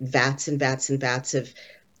create vats and vats and vats of,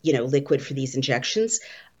 liquid for these injections,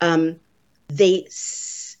 they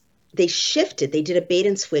shifted, they did a bait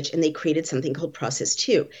and switch, and they created something called process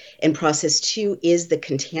 2. And process 2 is the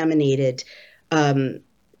contaminated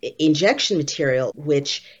injection material,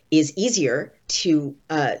 which is easier to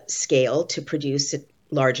scale, to produce at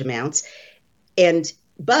large amounts.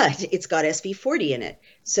 But it's got SV40 in it.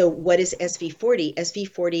 So what is SV40?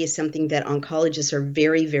 SV40 is something that oncologists are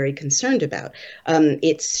very, very concerned about.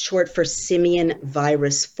 It's short for simian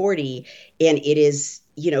virus 40, and it is,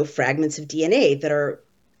 fragments of DNA that are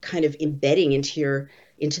kind of embedding into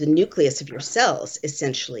the nucleus of your cells,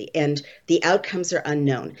 essentially. And the outcomes are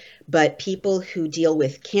unknown. But people who deal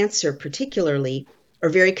with cancer particularly are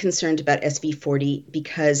very concerned about SV40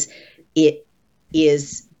 because it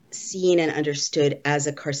is seen and understood as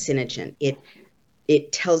a carcinogen.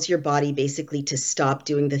 It tells your body basically to stop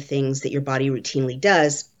doing the things that your body routinely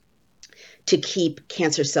does to keep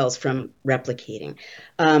cancer cells from replicating.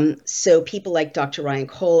 So people like Dr. Ryan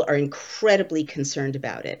Cole are incredibly concerned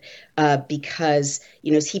about it because,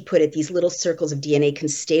 as he put it, these little circles of DNA can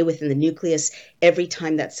stay within the nucleus. Every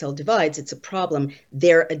time that cell divides, it's a problem.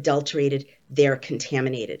 They're adulterated, they're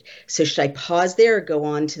contaminated. So should I pause there or go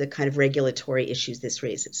on to the kind of regulatory issues this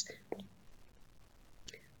raises?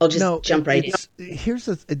 I'll just jump right in. Here's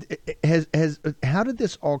how did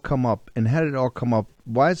this all come up, and how did it all come up?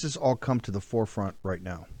 Why has this all come to the forefront right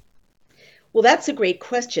now? Well, that's a great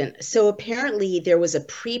question. So apparently there was a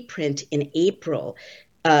preprint in April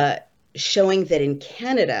showing that in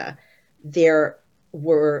Canada there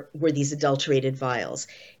were these adulterated vials.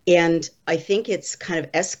 And I think it's kind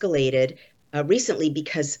of escalated recently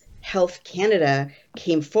because Health Canada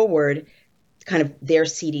came forward, kind of their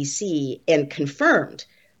CDC, and confirmed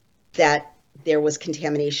that there was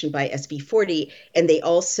contamination by SV40, and they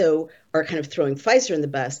also are kind of throwing Pfizer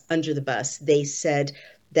under the bus. They said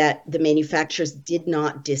that the manufacturers did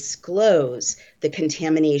not disclose the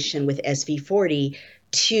contamination with SV40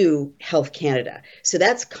 to Health Canada. So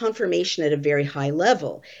that's confirmation at a very high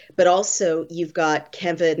level. But also you've got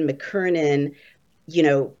Kevin McKernan,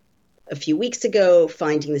 a few weeks ago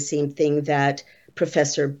finding the same thing that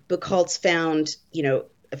Professor Buchholz found,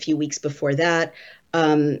 a few weeks before that.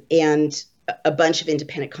 And a bunch of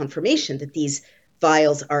independent confirmation that these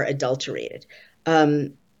vials are adulterated.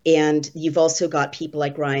 And you've also got people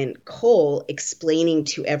like Ryan Cole explaining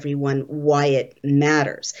to everyone why it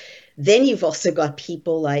matters. Then you've also got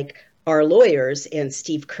people like our lawyers and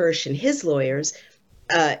Steve Kirsch and his lawyers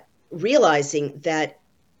realizing that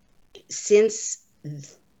since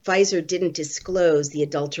Pfizer didn't disclose the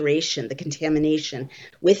adulteration, the contamination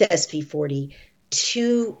with SV40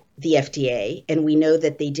 to the FDA, and we know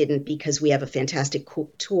that they didn't because we have a fantastic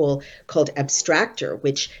tool called Abstractor,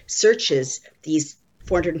 which searches these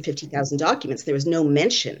 450,000 documents. There was no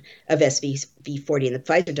mention of SV40 in the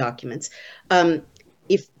Pfizer documents.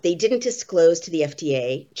 If they didn't disclose to the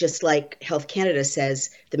FDA, just like Health Canada says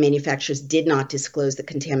the manufacturers did not disclose the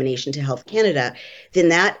contamination to Health Canada, then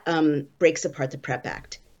that breaks apart the PrEP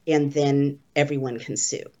Act, and then everyone can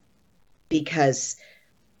sue because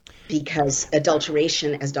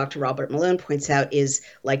adulteration, as Dr. Robert Malone points out, is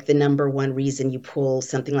like the number one reason you pull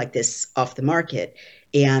something like this off the market.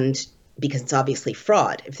 And because it's obviously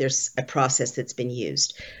fraud, if there's a process that's been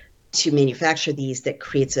used to manufacture these that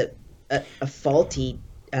creates a faulty,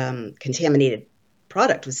 contaminated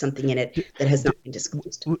product with something in it that has not been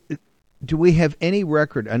disclosed. Do we have any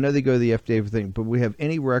record? I know they go to the FDA for things, but we have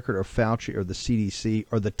any record of Fauci or the CDC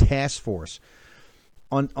or the task force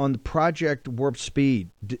on the project Warp Speed?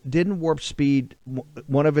 Didn't Warp Speed,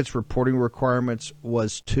 one of its reporting requirements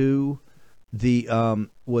was to the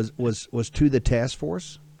was to the task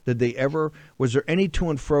force? Did they ever? Was there any to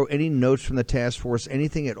and fro, any notes from the task force,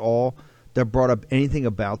 anything at all that brought up anything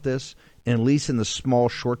about this? And at least in the small,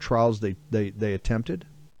 short trials they attempted.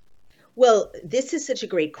 Well, this is such a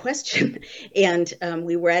great question. And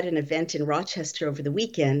we were at an event in Rochester over the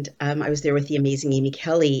weekend. I was there with the amazing Amy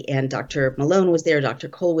Kelly, and Dr. Malone was there, Dr.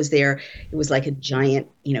 Cole was there. It was like a giant,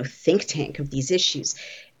 think tank of these issues.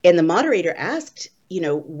 And the moderator asked,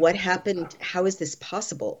 what happened? How is this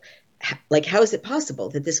possible? How is it possible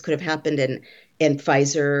that this could have happened and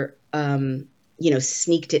Pfizer,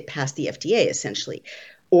 sneaked it past the FDA essentially?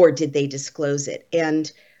 Or did they disclose it? And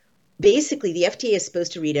basically, the FDA is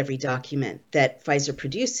supposed to read every document that Pfizer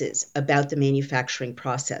produces about the manufacturing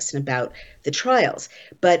process and about the trials.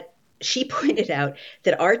 But she pointed out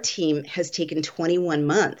that our team has taken 21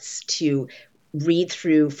 months to read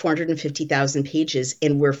through 450,000 pages,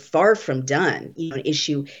 and we're far from done,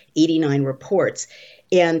 issue 89 reports.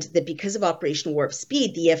 And that because of Operation Warp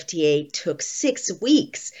Speed, the FDA took 6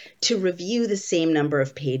 weeks to review the same number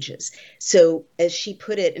of pages. So as she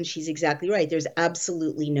put it, and she's exactly right, there's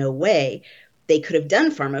absolutely no way they could have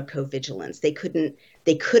done pharmacovigilance. They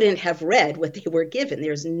couldn't have read what they were given.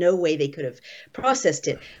 There's no way they could have processed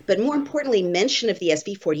it. But more importantly, mention of the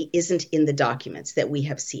SV40 isn't in the documents that we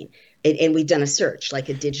have seen. And we've done a search, like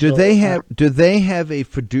a digital. Do they have a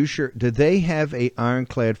fiduciary? Do they have a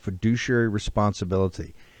ironclad fiduciary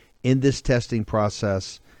responsibility in this testing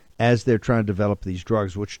process as they're trying to develop these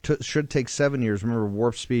drugs, which should take 7 years? Remember,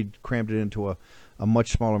 Warp Speed crammed it into a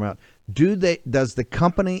much smaller amount. Does the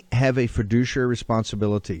company have a fiduciary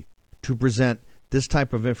responsibility to present this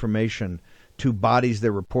type of information to bodies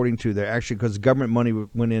they're reporting to? They're actually, because government money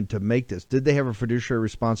went in to make this. Did they have a fiduciary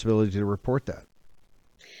responsibility to report that?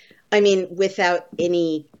 I mean, without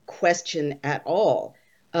any question at all,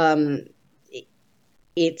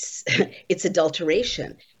 it's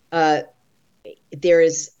adulteration. There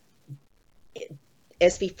is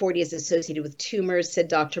SV40 is associated with tumors, said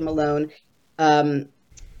Dr. Malone.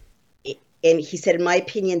 And he said, in my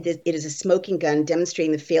opinion, it is a smoking gun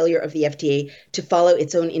demonstrating the failure of the FDA to follow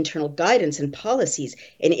its own internal guidance and policies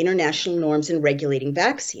and international norms in regulating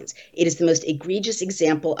vaccines. It is the most egregious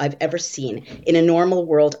example I've ever seen. In a normal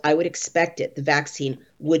world, I would expect it. The vaccine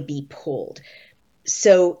would be pulled.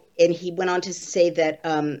 So, and he went on to say that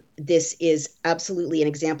this is absolutely an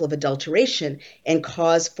example of adulteration and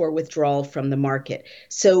cause for withdrawal from the market.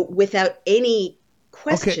 So without any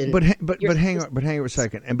question. Okay, but hang on a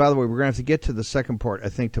second. And by the way, we're going to have to get to the second part, I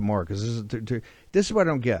think, tomorrow, because this is what I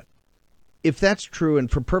don't get. If that's true, and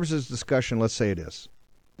for purposes of discussion, let's say it is,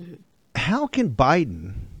 how can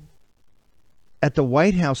Biden at the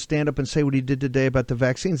White House stand up and say what he did today about the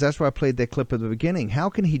vaccines? That's why I played that clip at the beginning. How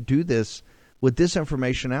can he do this with this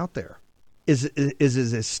information out there? Is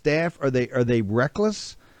his staff, are they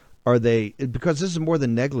reckless? Are they, because this is more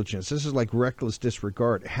than negligence, this is like reckless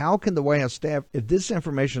disregard. How can the White House staff, if this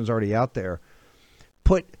information is already out there,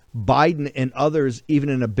 put Biden and others even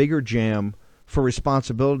in a bigger jam for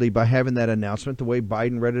responsibility by having that announcement the way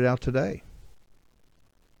Biden read it out today?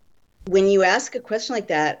 When you ask a question like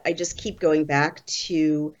that, I just keep going back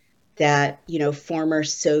to that, former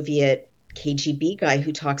Soviet KGB guy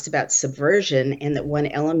who talks about subversion, and that one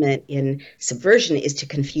element in subversion is to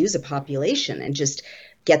confuse a population and just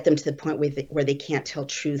get them to the point where they can't tell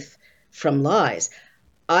truth from lies.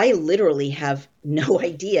 I literally have no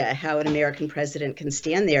idea how an American president can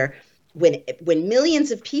stand there when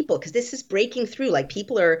millions of people, because this is breaking through, like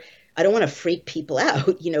people are, I don't want to freak people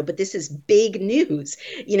out, but this is big news,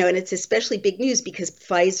 and it's especially big news because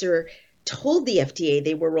Pfizer told the FDA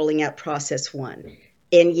they were rolling out process 1.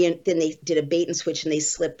 And then they did a bait and switch and they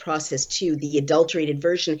slipped process 2, the adulterated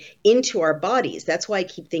version, into our bodies. That's why I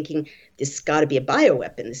keep thinking this has got to be a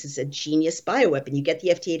bioweapon. This is a genius bioweapon. You get the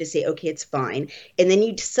FDA to say, okay, it's fine. And then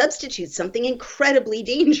you substitute something incredibly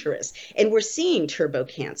dangerous. And we're seeing turbo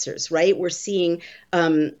cancers, right? We're seeing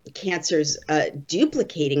cancers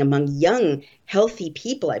duplicating among young, healthy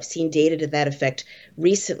people. I've seen data to that effect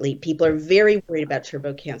recently. People are very worried about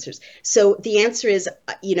turbo cancers. So the answer is,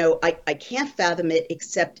 I can't fathom it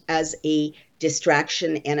except as a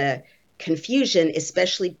distraction and a confusion,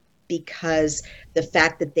 especially because the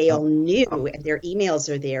fact that they all knew and their emails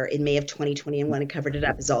are there in May of 2021 and covered it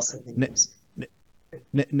up is also the news.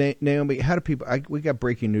 Naomi, how do people? We got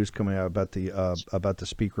breaking news coming out about the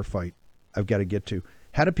speaker fight. I've got to get to.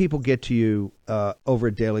 How do people get to you over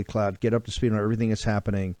at Daily Cloud? Get up to speed on everything that's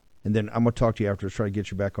happening, and then I'm going to talk to you after. Try to get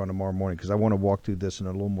you back on tomorrow morning because I want to walk through this in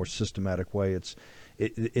a little more systematic way.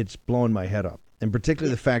 It's blowing my head up, and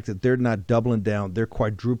particularly the fact that they're not doubling down; they're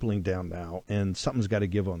quadrupling down now, and something's got to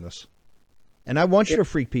give on this. And I want you to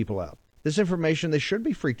freak people out. This information, they should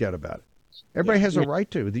be freaked out about it. Everybody has a right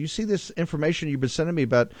to. Do you see this information you've been sending me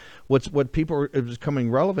about what people is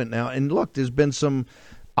becoming relevant now? And look, there's been some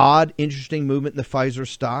odd, interesting movement in the Pfizer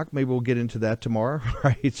stock. Maybe we'll get into that tomorrow,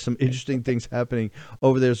 right? Some interesting things happening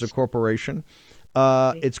over there as a corporation.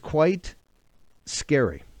 It's quite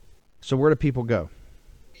scary. So where do people go?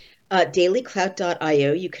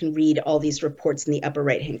 Dailyclout.io. You can read all these reports in the upper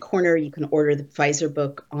right-hand corner. You can order the Pfizer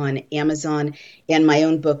book on Amazon and my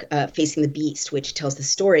own book, Facing the Beast, which tells the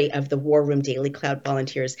story of the War Room Daily Cloud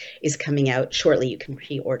volunteers, is coming out shortly. You can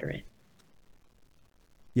pre-order it.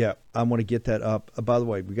 Yeah, I want to get that up. By the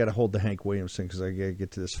way, we got to hold the Hank Williams thing because I got to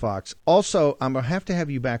get to this Fox. Also, I'm going to have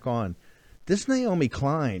you back on. This Naomi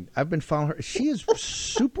Klein, I've been following her. She is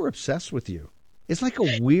super obsessed with you. It's like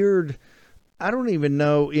a weird... I don't even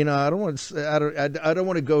know, I don't want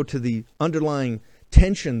to go to the underlying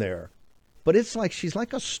tension there, but it's like she's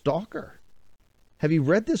like a stalker. Have you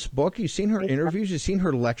read this book? Have you seen her interviews? You've seen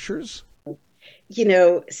her lectures?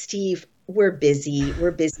 Steve, we're busy.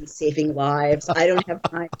 We're busy saving lives. I don't have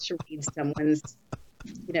time to read someone's,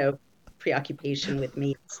 preoccupation with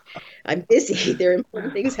me. I'm busy. There are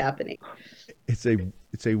important things happening. It's a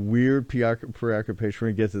weird preoccupation. We're going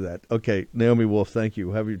to get to that. Okay, Naomi Wolf, thank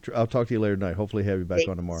you. I'll talk to you later tonight. Hopefully have you back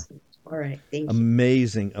on tomorrow. All right, thank you.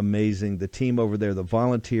 Amazing. The team over there, the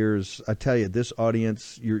volunteers. I tell you, this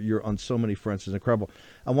audience, you're on so many fronts. It's incredible.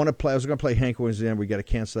 I was going to play Hank Williams again. We got to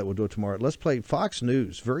cancel that. We'll do it tomorrow. Let's play Fox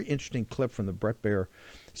News. Very interesting clip from the Brett Baier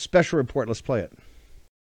special report. Let's play it.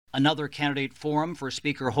 Another candidate forum for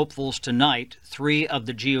Speaker hopefuls tonight. 3 of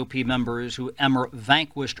the GOP members who Emmer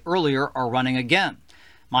vanquished earlier are running again.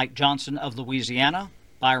 Mike Johnson of Louisiana,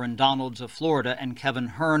 Byron Donalds of Florida, and Kevin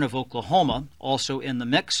Hern of Oklahoma also in the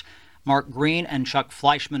mix. Mark Green and Chuck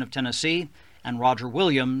Fleischman of Tennessee, and Roger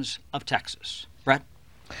Williams of Texas. Brett?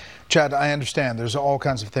 Chad, I understand there's all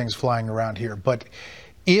kinds of things flying around here, but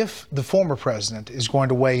if the former president is going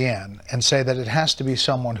to weigh in and say that it has to be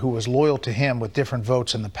someone who was loyal to him with different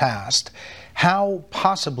votes in the past, how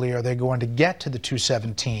possibly are they going to get to the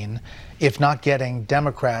 217 if not getting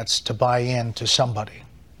Democrats to buy in to somebody?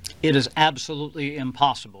 It is absolutely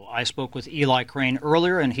impossible. I spoke with Eli Crane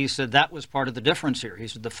earlier, and he said that was part of the difference here. He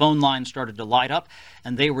said the phone lines started to light up,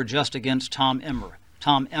 and they were just against Tom Emmer.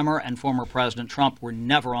 Tom Emmer and former President Trump were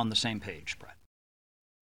never on the same page, Brett.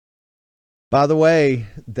 By the way,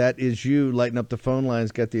 that is you lighting up the phone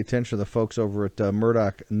lines, got the attention of the folks over at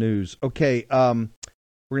Murdoch News. Okay, we're going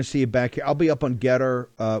to see you back here. I'll be up on Getter.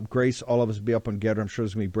 Grace, all of us will be up on Getter. I'm sure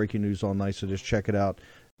there's going to be breaking news all night, so just check it out.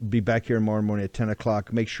 Be back here tomorrow morning at 10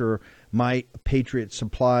 o'clock. Make sure My Patriot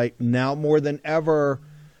Supply, now more than ever,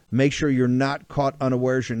 make sure you're not caught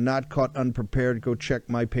unawares, you're not caught unprepared. Go check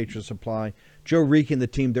My Patriot Supply. Joe Reek and the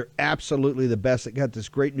team, they're absolutely the best. They got this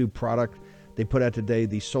great new product they put out today,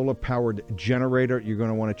 the solar-powered generator. You're going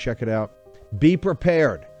to want to check it out. Be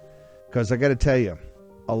prepared, because I got to tell you,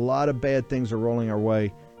 a lot of bad things are rolling our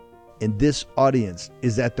way, and this audience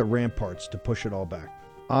is at the ramparts to push it all back.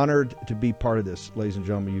 Honored to be part of this, ladies and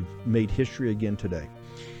gentlemen. You've made history again today.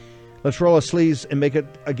 Let's roll our sleeves and make it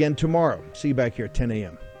again tomorrow. See you back here at 10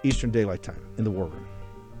 a.m. Eastern Daylight Time in the War Room.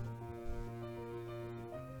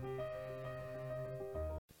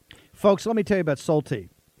 Folks, let me tell you about Solti.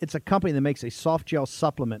 It's a company that makes a soft gel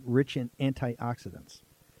supplement rich in antioxidants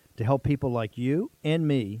to help people like you and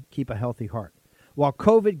me keep a healthy heart. While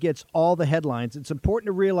COVID gets all the headlines, it's important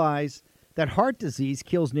to realize that heart disease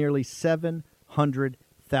kills nearly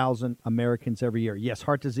 700,000 Americans every year. Yes,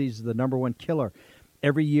 heart disease is the number one killer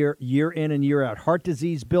every year, year in and year out. Heart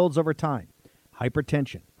disease builds over time.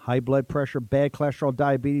 Hypertension, high blood pressure, bad cholesterol,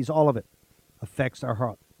 diabetes, all of it affects our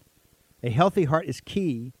heart. A healthy heart is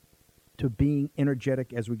key to being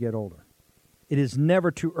energetic as we get older. It is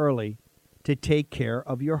never too early to take care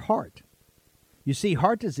of your heart. You see,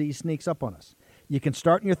 heart disease sneaks up on us. You can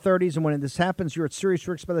start in your 30s, and when this happens, you're at serious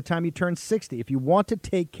risk by the time you turn 60. If you want to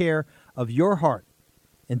take care of your heart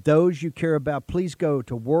and those you care about, please go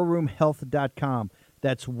to warroomhealth.com.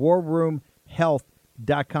 That's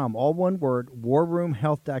warroomhealth.com. All one word,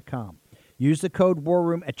 warroomhealth.com. Use the code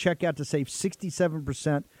WARROOM at checkout to save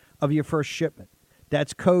 67% of your first shipment.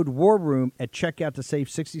 That's code WARROOM at checkout to save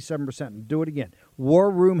 67%. And do it again.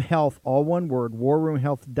 WarRoom Health, all one word,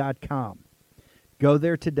 warroomhealth.com. Go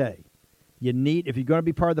there today. If you're going to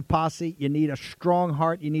be part of the posse, you need a strong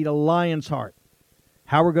heart. You need a lion's heart.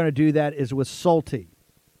 How we're going to do that is with Solti.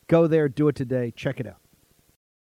 Go there, do it today. Check it out.